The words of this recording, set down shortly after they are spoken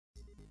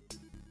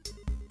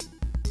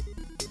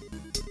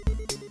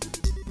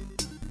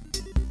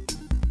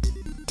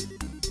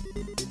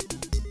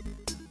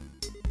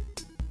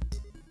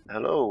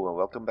Hello and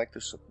welcome back to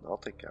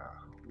Subnautica.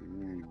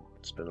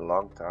 It's been a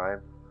long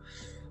time.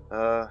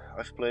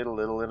 I've played a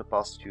little in the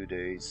past few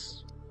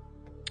days,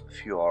 a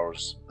few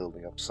hours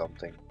building up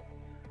something,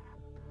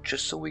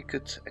 just so we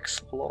could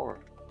explore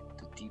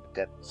the deep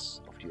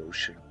depths of the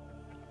ocean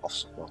of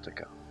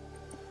Subnautica.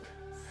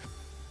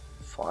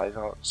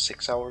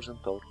 6 hours in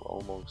total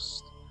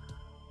almost.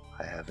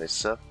 I have a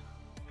sub,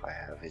 I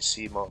have a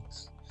sea mod,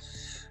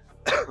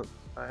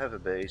 I have a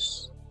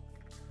base.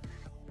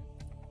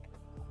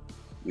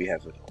 We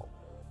have it all.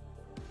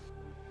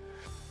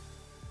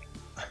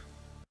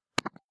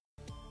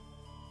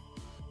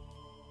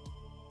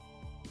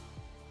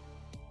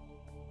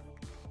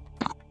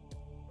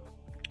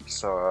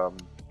 So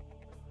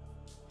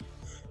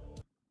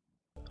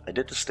I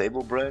did the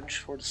stable branch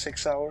for the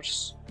 6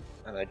 hours,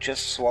 and I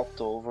just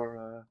swapped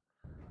over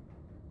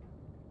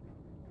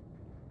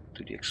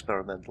to the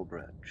experimental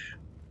branch.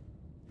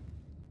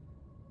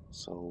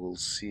 So we'll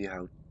see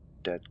how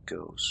that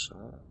goes.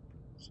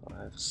 So I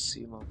have a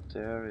seam up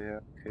there, yeah,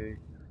 okay.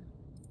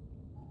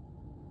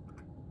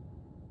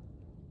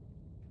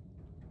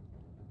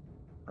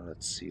 And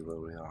let's see where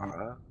we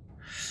are.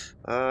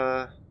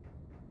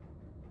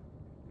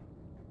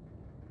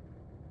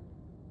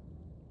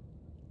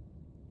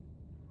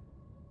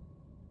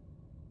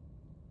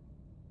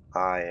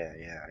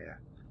 Yeah.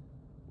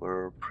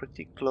 We're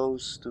pretty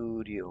close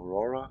to the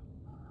Aurora,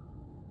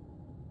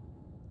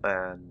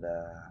 and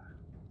the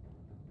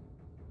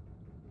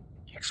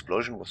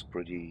explosion was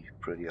pretty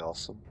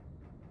awesome.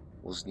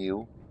 It was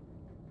new.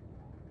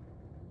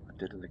 I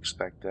didn't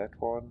expect that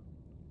one.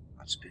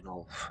 It's been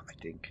I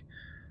think,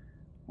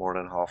 more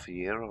than half a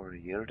year or a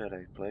year that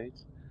I played.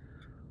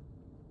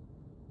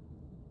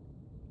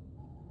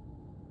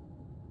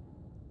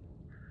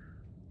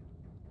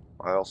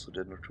 I also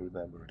did not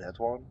remember that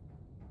one.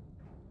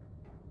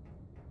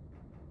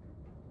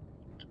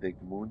 The big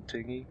moon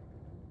thingy.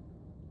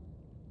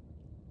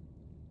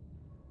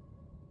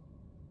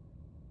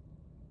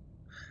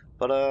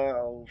 But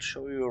I'll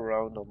show you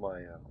around on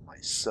my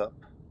sub,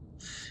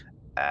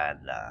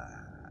 and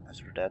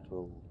after that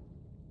we'll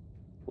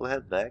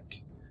head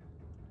back.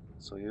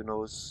 So you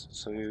know,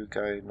 so you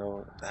guys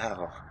know,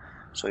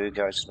 so you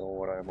guys know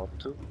what I'm up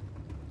to.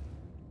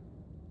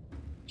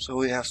 So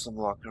we have some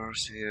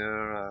lockers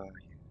here.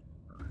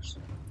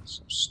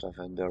 Some stuff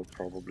in there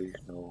probably.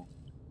 No,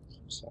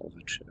 some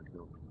salvage.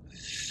 No.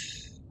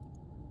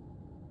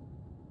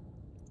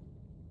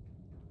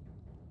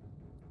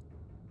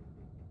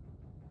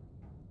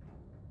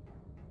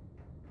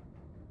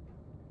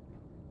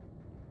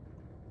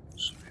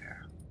 So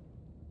yeah,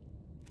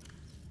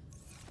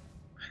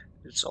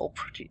 it's all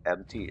pretty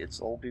empty. It's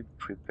all been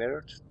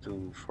prepared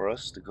for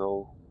us to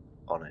go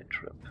on a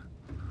trip.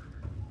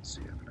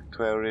 So you have an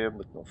aquarium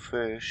with no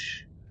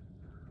fish.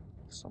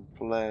 Some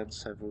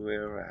plants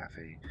everywhere. I have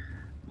a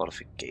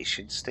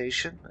modification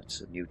station.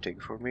 That's a new thing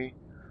for me.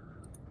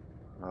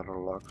 Another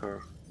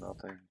locker.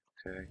 Nothing.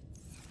 Okay.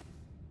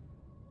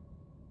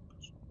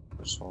 So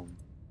this one.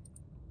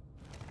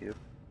 Yep.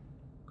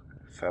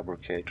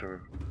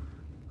 Fabricator.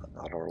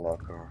 Another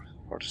locker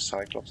for the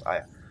Cyclops. Ah,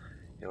 yeah.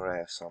 Here I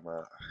have some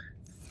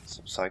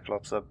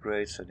Cyclops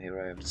upgrades, and here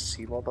I have the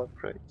C-mod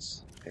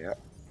upgrades. Yeah.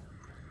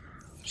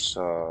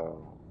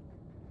 So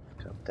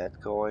got that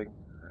going.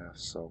 I have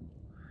some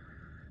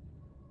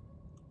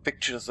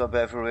pictures up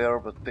everywhere,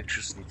 but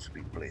pictures need to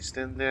be placed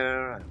in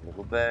there. I have a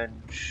little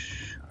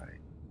bench. I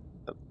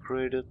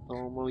upgraded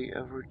normally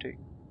everything.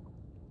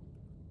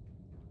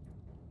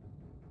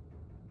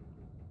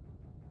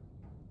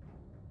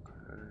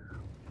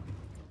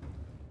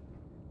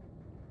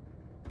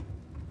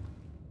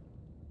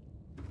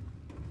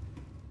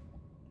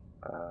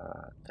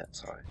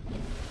 That's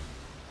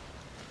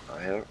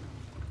here.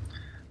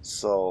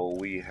 So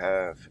we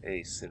have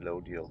a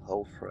celodial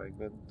hull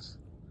fragment,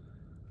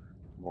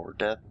 more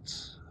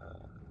depth,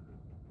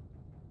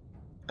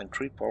 and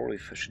 3 power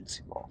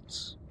efficiency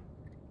mods.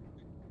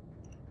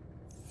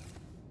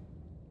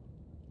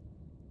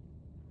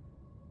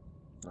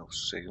 No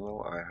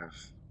signal.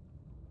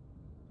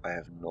 I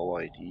have no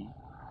ID.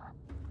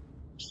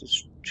 Is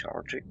this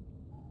charging?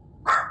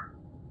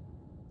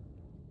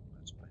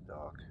 That's my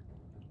dog.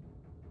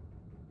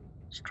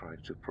 It's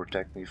trying to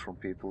protect me from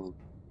people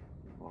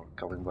who are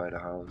coming by the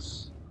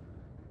house.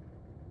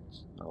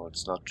 No,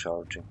 it's not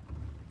charging.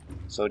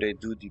 So they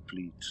do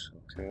deplete.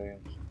 Okay,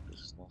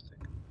 this is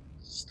nothing.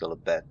 It's still a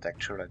bad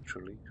texture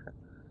actually.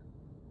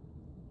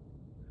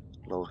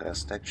 Low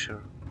S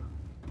texture.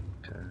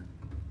 Okay.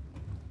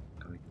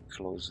 Can we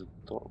close the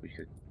door? We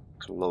could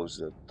close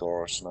the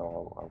doors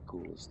now. How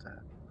cool is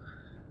that?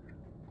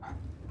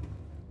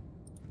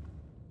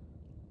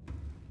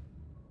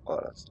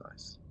 Oh, that's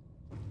nice.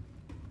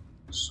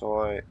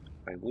 So I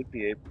would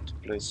be able to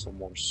place some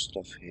more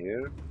stuff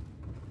here.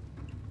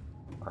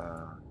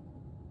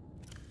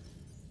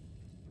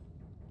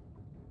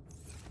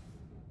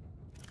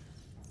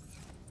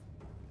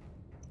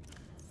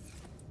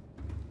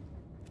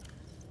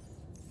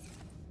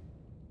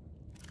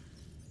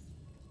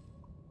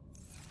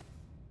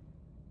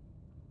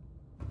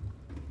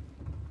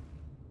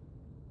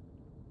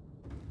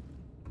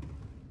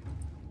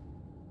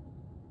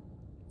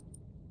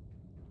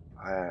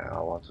 I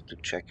wanted to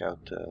check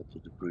out the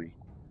debris.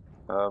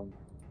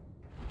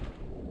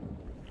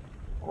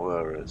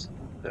 Where is it?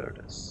 There it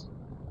is.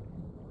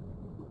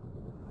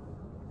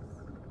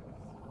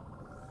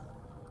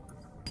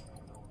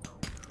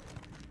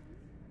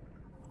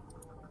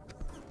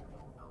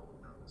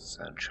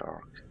 Sand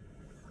shark.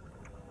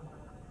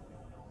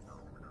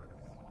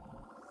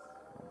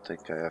 I don't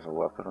think I have a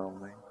weapon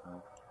on me.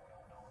 No.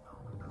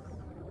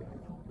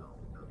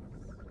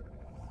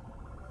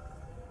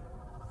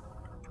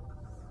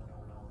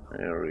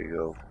 There we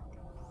go.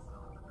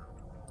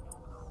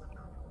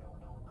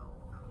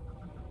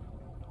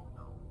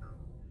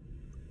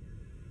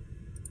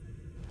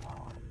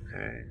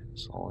 Okay,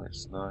 it's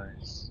always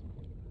nice.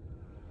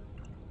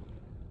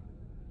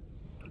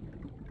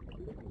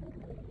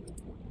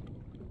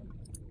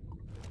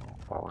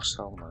 Power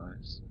cell,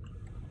 nice.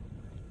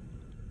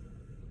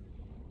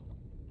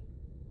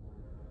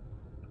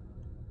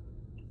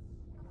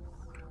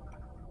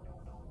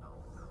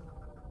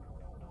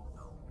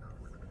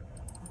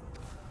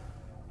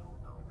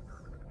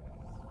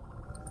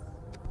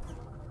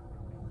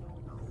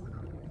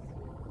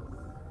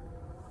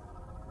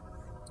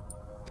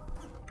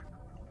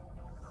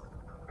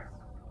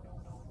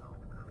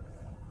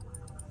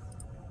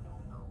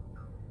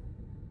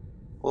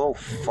 Oh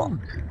fuck.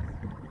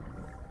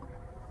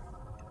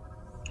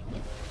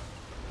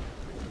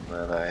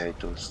 Man, I hate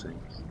those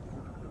things.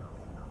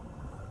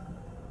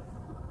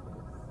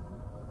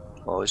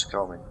 Oh, he's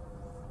coming.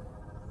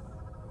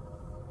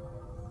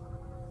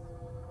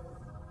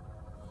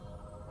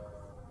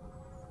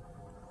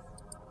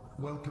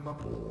 Welcome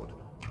aboard,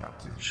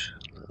 Captain.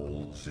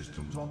 All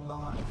systems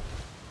online.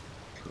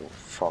 Little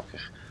fucker.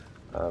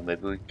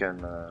 Maybe we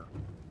can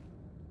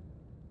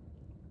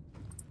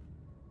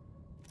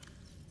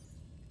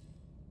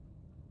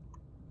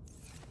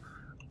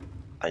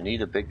I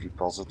need a big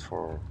deposit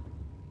for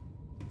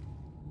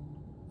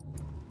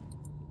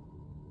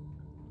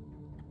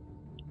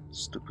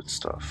stupid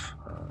stuff.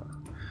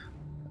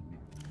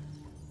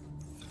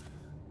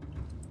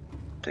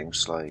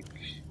 Things like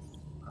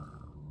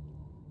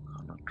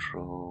gonna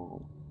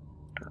throw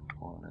that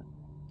one in.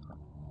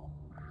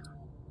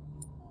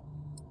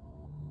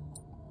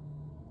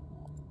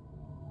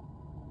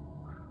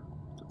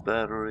 The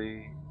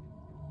battery,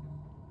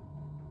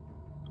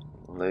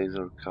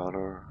 laser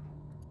cutter,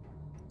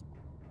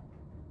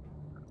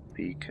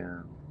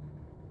 beacon,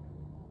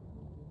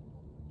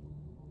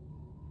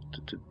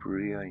 the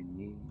debris I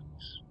need.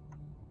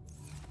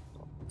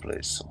 I'll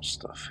place some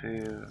stuff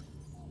here,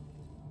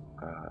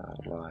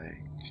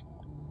 like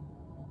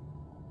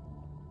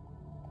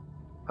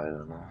I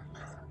don't know,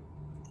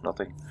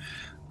 nothing.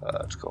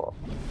 Let's go up.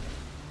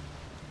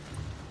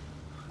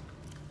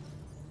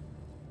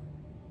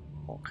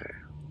 Okay.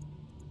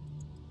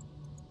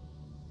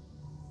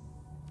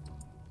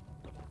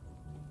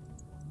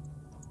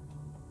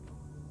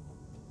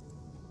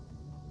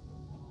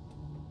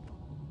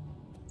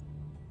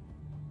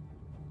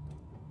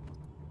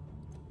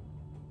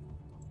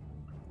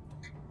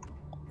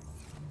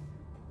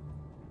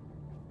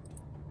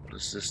 What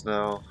is this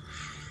now?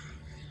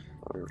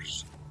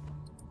 First,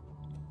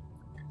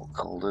 we'll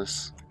call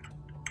this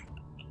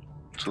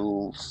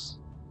tools.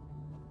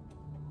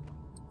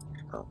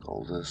 I'll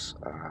call this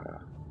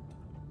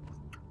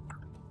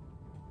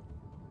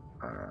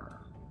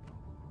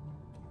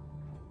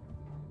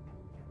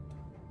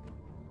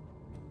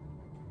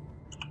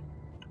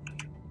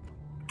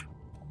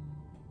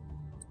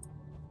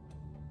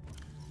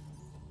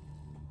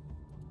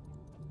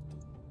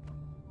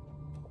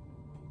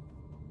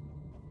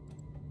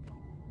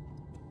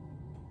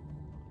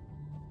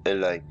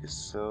like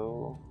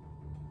so.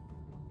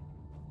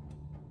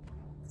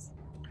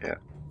 Yeah.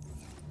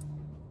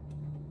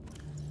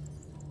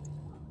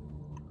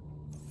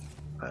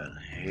 And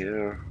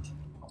here.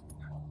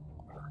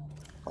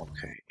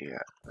 Okay, yeah,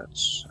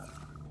 that's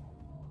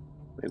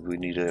maybe we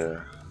need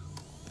a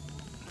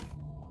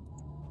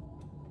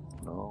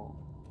no.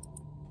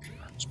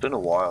 It's been a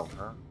while,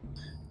 huh?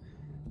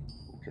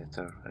 We'll get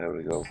there. There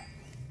we go.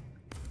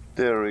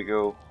 There we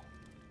go.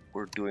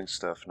 We're doing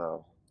stuff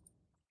now.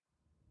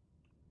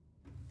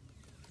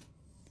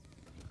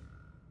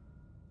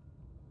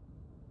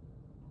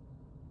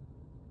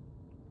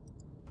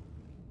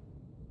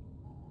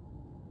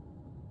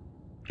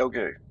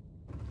 Okay.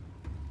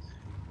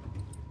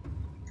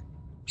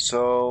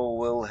 So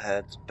we'll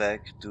head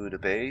back to the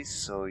base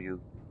so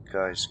you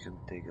guys can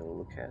take a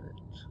look at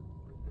it.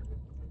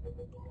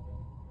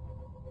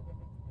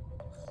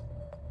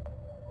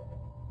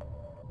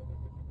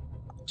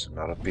 There's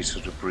another piece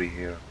of debris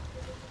here.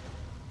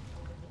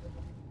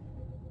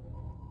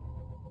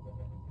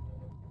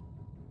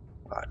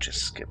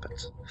 Just skip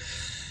it.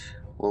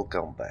 We'll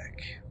come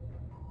back.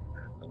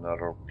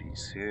 Another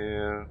piece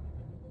here.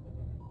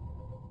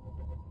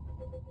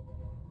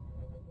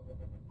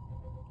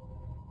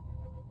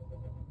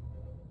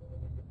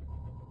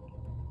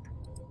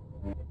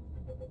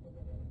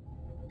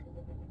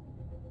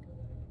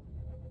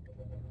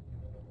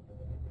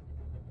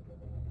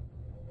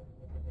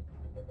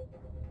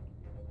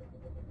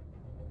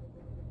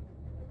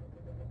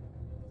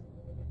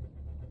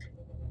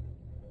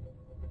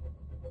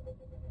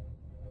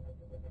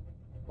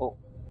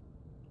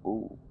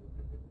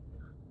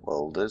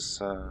 Well,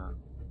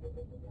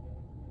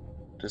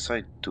 this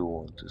I do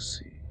want to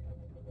see.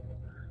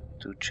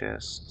 2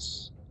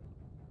 chests.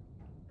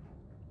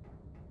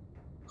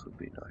 Could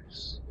be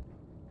nice.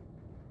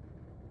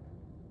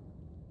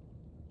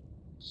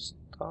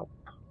 Stop.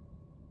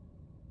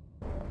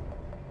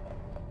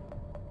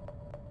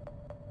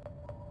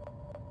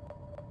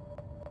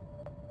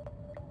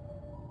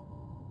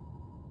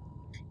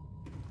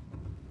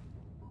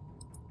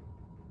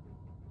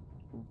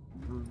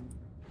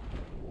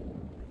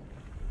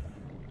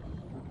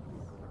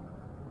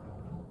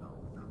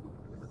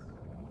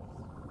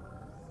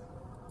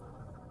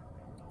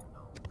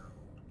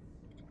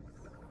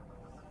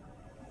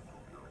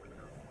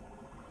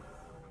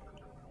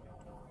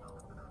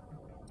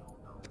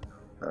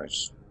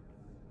 Nice.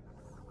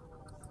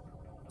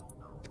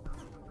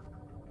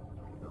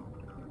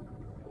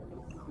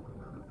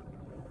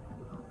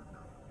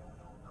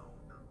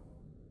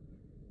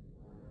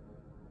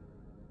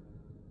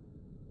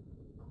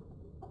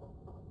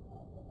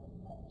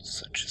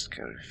 Such a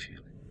scary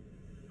feeling.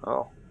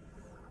 Oh,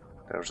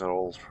 there's our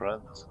old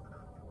friend.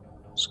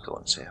 Let's go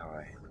and say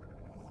hi.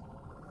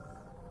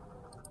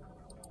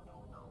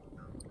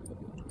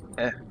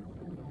 Eh.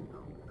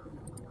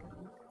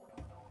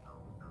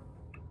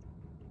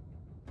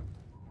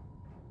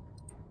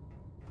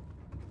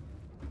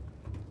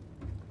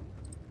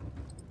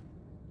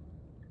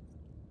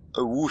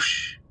 A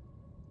whoosh.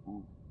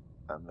 Ooh,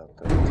 I'm not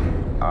dead.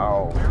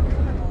 Ow.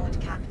 Welcome aboard,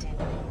 Captain.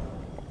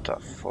 What the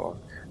fuck?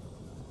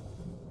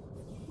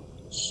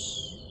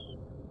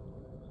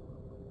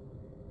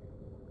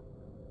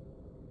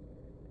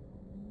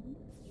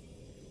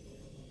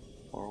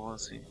 Where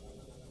was he?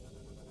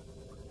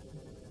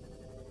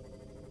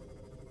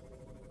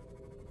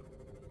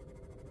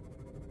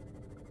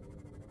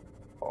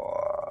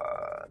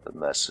 Oh, the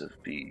massive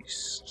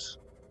beast.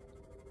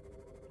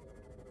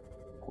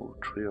 Oh,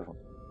 3 of them.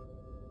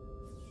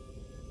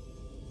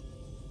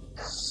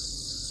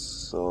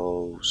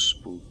 So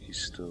spooky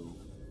still.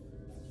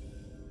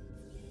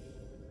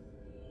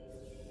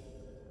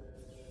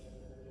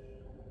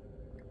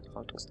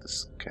 How does the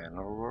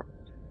scanner work?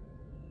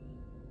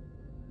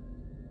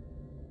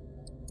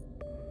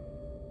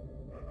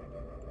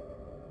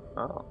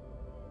 Oh.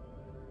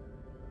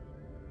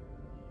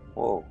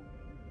 Whoa.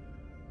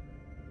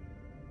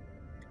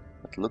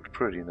 That looked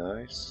pretty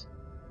nice.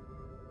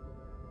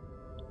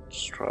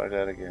 Let's try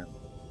that again.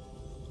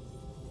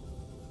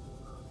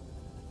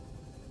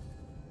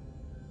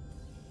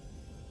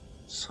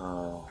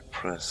 So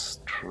press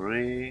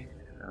 3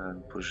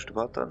 and push the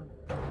button.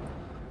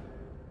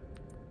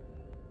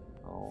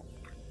 Oh.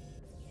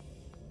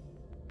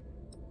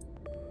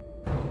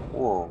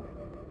 Whoa.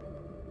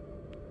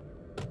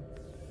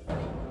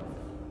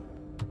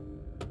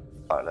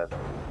 What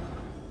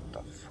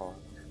the fuck?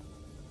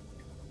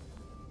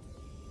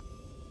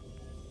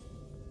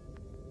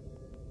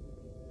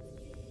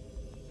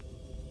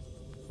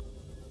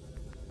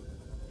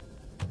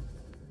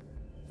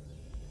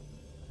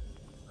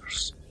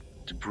 There's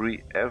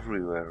debris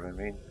everywhere. I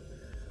mean,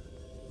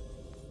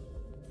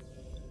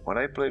 when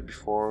I played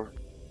before,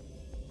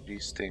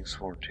 these things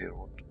weren't here.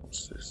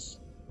 What's this?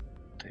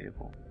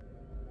 Table.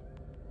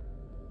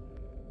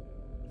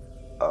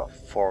 A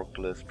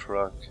forklift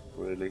truck,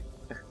 really?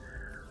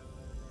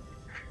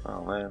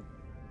 Oh man.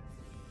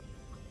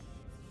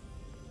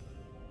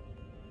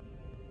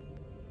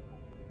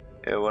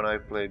 Yeah, when I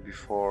played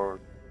before,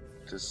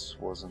 this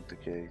wasn't the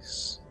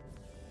case.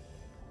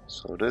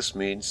 So this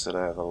means that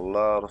I have a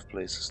lot of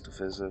places to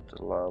visit,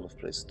 a lot of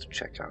places to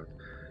check out.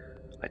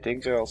 I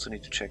think I also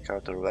need to check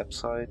out their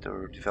website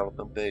or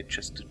development page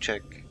just to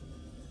check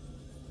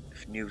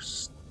if new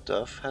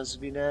stuff has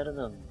been added,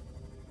 and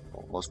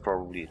well, most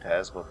probably it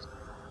has, but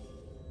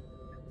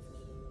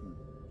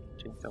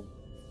I think I'm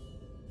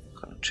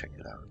gonna check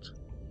it out.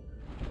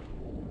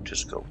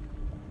 Just go.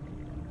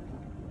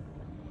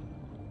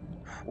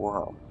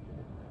 Wow.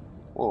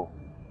 Whoa.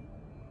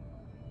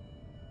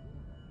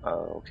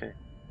 Okay.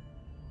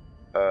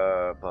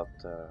 But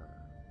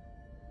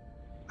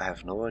I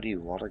have no idea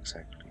what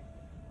exactly.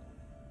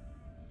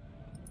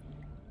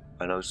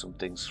 I know some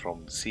things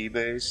from the sea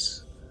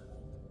base,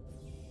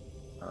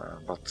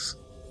 but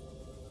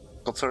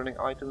concerning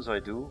items I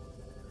do,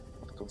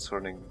 but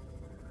concerning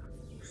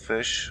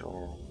fish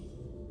or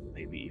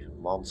maybe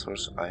even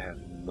monsters, I have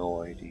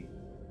no idea.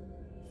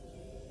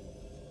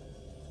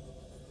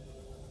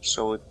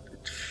 So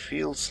it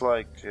feels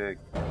like a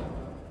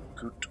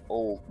good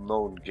old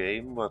known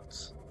game, but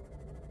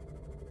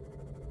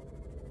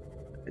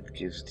it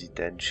gives the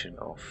tension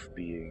of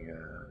being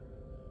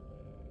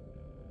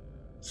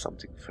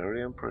something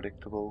very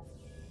unpredictable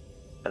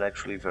and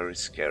actually very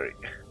scary.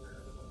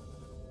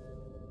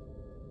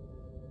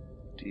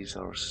 These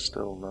are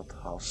still not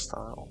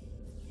hostile.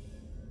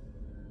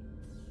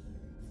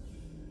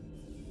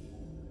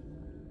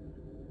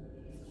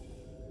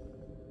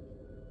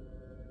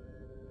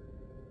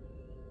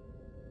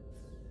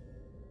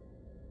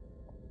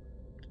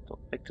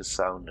 Don't make the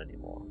sound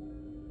anymore.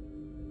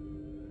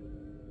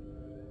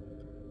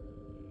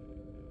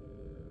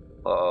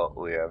 Uh-oh,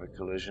 we have a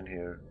collision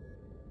here.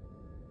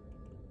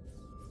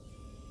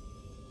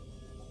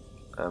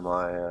 Am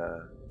I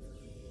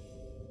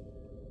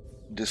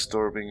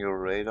disturbing your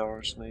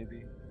radars,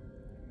 maybe?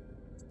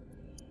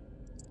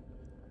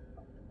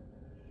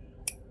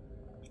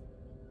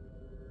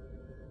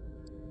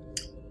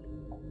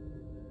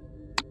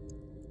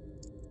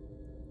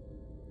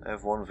 I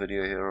have one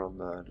video here on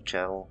the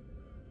channel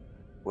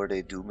where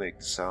they do make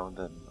the sound,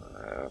 and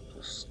it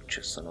was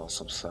just an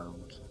awesome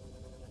sound.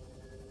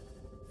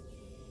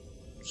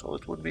 So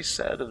it would be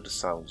sad if the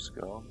sound's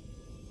gone.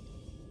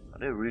 Are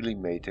they really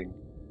mating?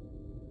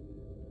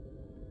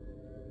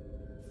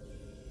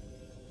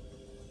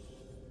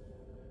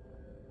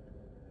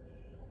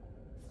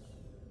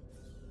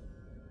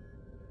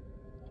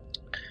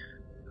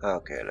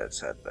 Okay,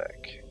 let's head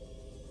back.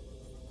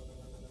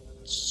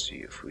 Let's see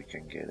if we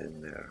can get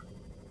in there.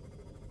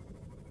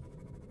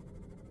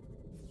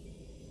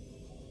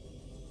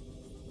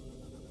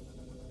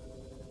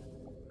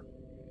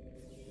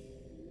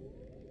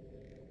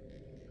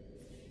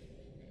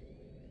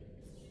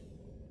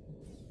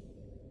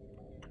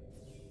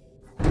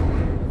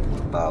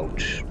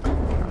 Ouch.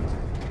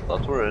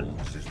 But we're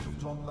in.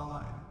 Systems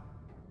online.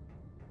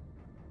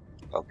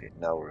 Okay,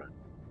 now we're in.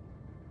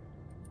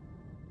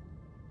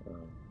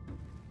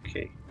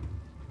 Okay.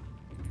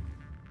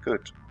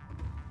 Good.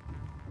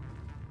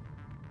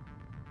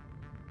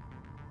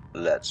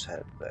 Let's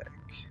head back.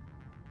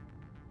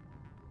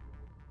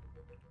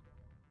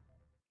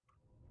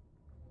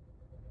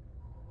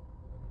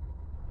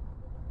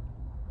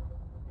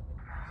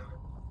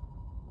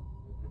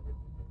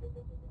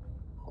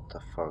 What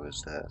the fuck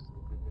is that?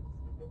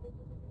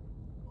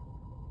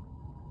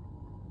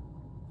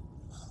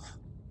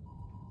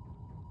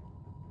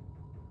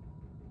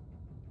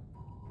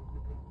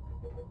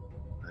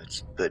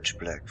 It's pitch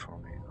black for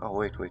me. Oh,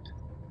 wait.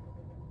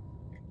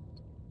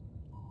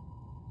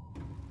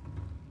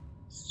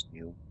 It's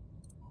new.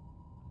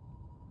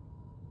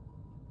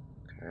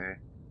 Okay.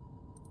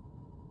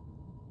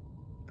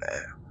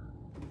 Bam.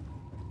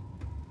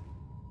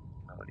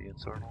 Now the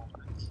internal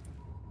lights.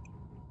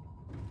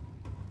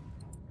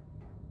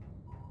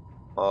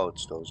 Oh,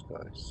 it's those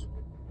guys.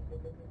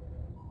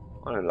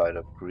 Oh, they light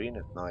up green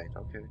at night.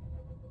 Okay.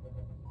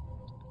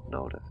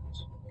 Know that.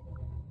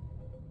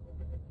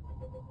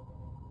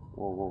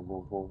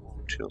 Whoa.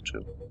 Chill.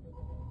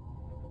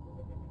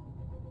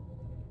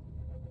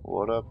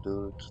 What up,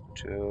 dude?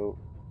 Chill.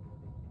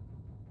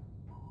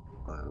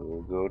 I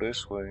will go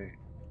this way.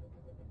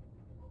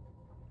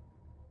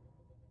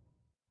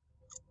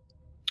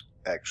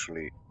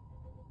 Actually,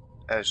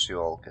 as you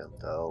all can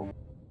tell,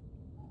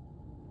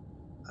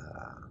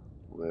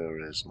 where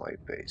is my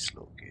base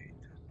located?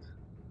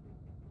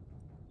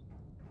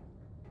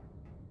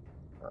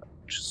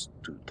 Just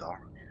too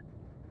dark.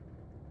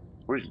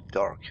 Really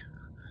dark.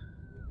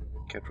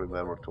 Can't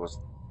remember it was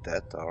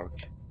that dark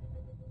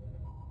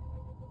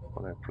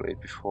when I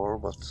played before,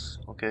 but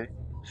okay.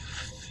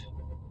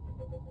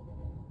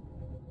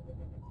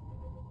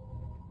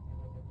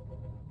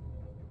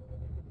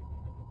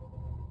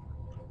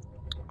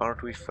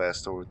 Aren't we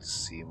faster with the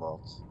C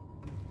mod?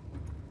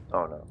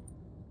 Oh no.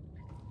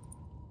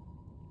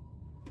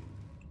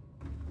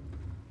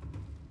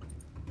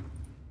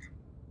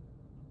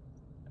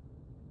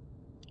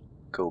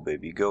 Go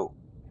baby, go.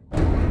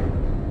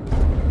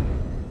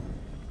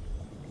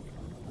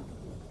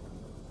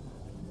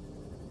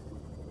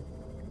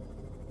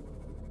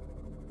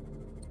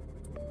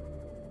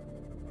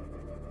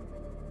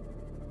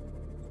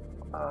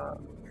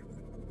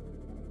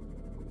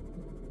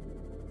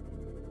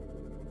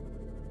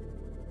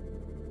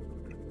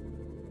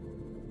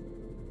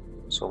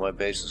 So my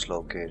base is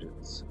located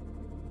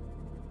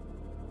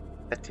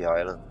at the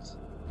island.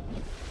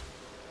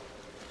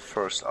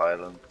 First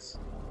island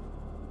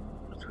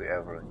that we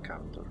ever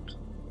encountered.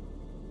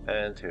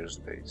 And here's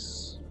the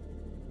base.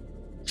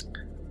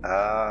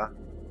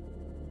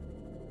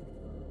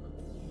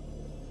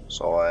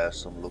 So I have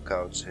some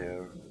lookouts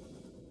here.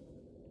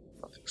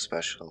 Nothing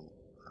special.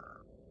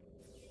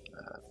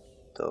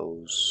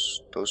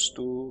 Those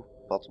two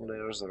bottom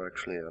layers are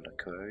actually an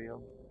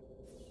aquarium.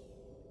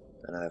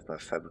 Then I have my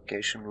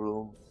fabrication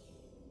room.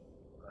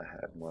 I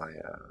have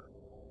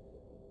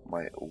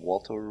my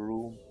water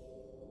room.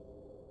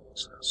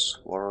 So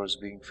water is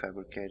being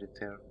fabricated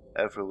there.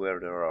 Everywhere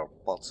there are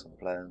pots and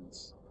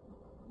plants.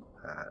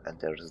 And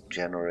there's a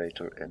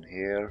generator in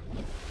here.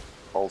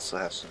 Also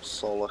have some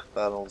solar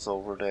panels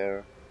over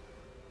there.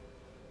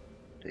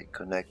 They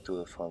connect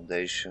to a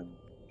foundation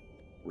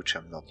which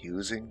I'm not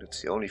using.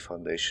 That's the only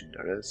foundation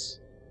there is.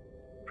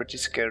 Pretty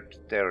scared to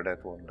tear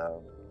that one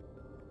down.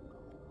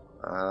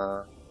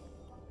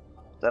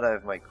 Then I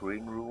have my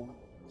green room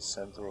in the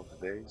center of the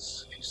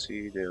base. If you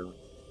see, they're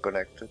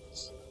connected.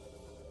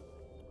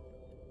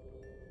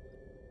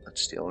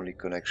 That's the only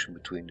connection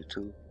between the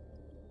two.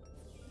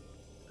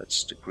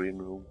 That's the green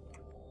room.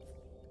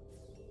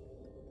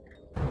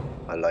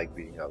 I like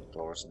being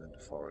outdoors and in the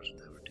forest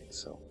and everything,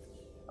 so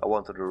I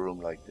wanted a room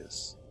like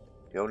this.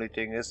 The only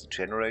thing is the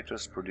generator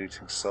is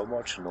producing so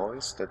much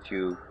noise that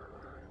you're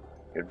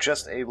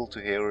just able to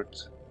hear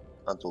it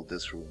until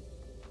this room.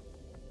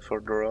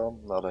 further on?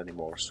 Not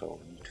anymore, so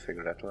we need to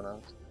figure that one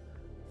out.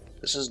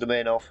 This is the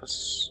main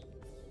office.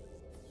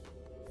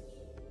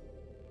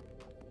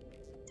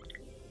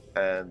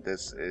 And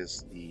this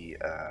is the,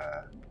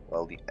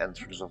 well, the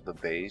entrance of the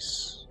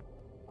base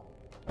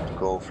to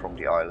go from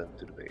the island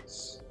to the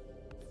base.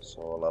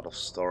 So a lot of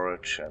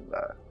storage and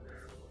a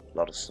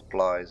lot of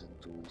supplies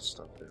and tools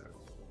stuff there.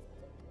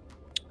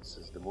 This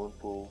is the moon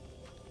pool.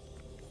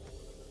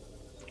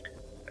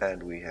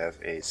 And we have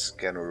a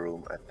scanner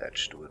room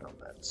attached to it on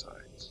that side.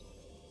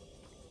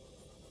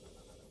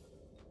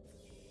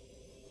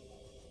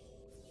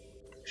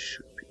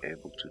 Should be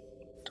able to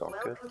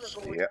dock it.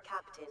 Yeah.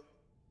 Captain.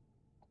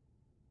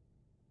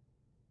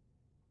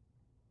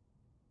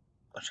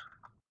 What?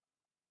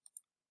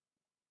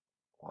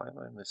 Why am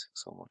I missing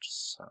so much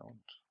sound?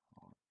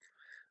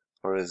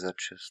 Or is that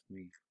just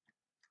me?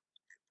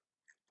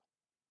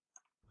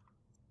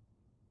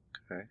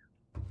 Okay.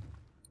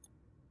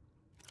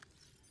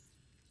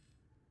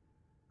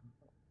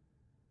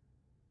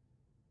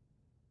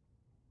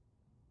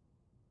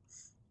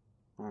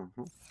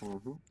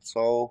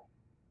 So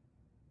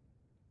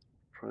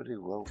pretty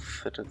well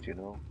fitted, you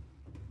know.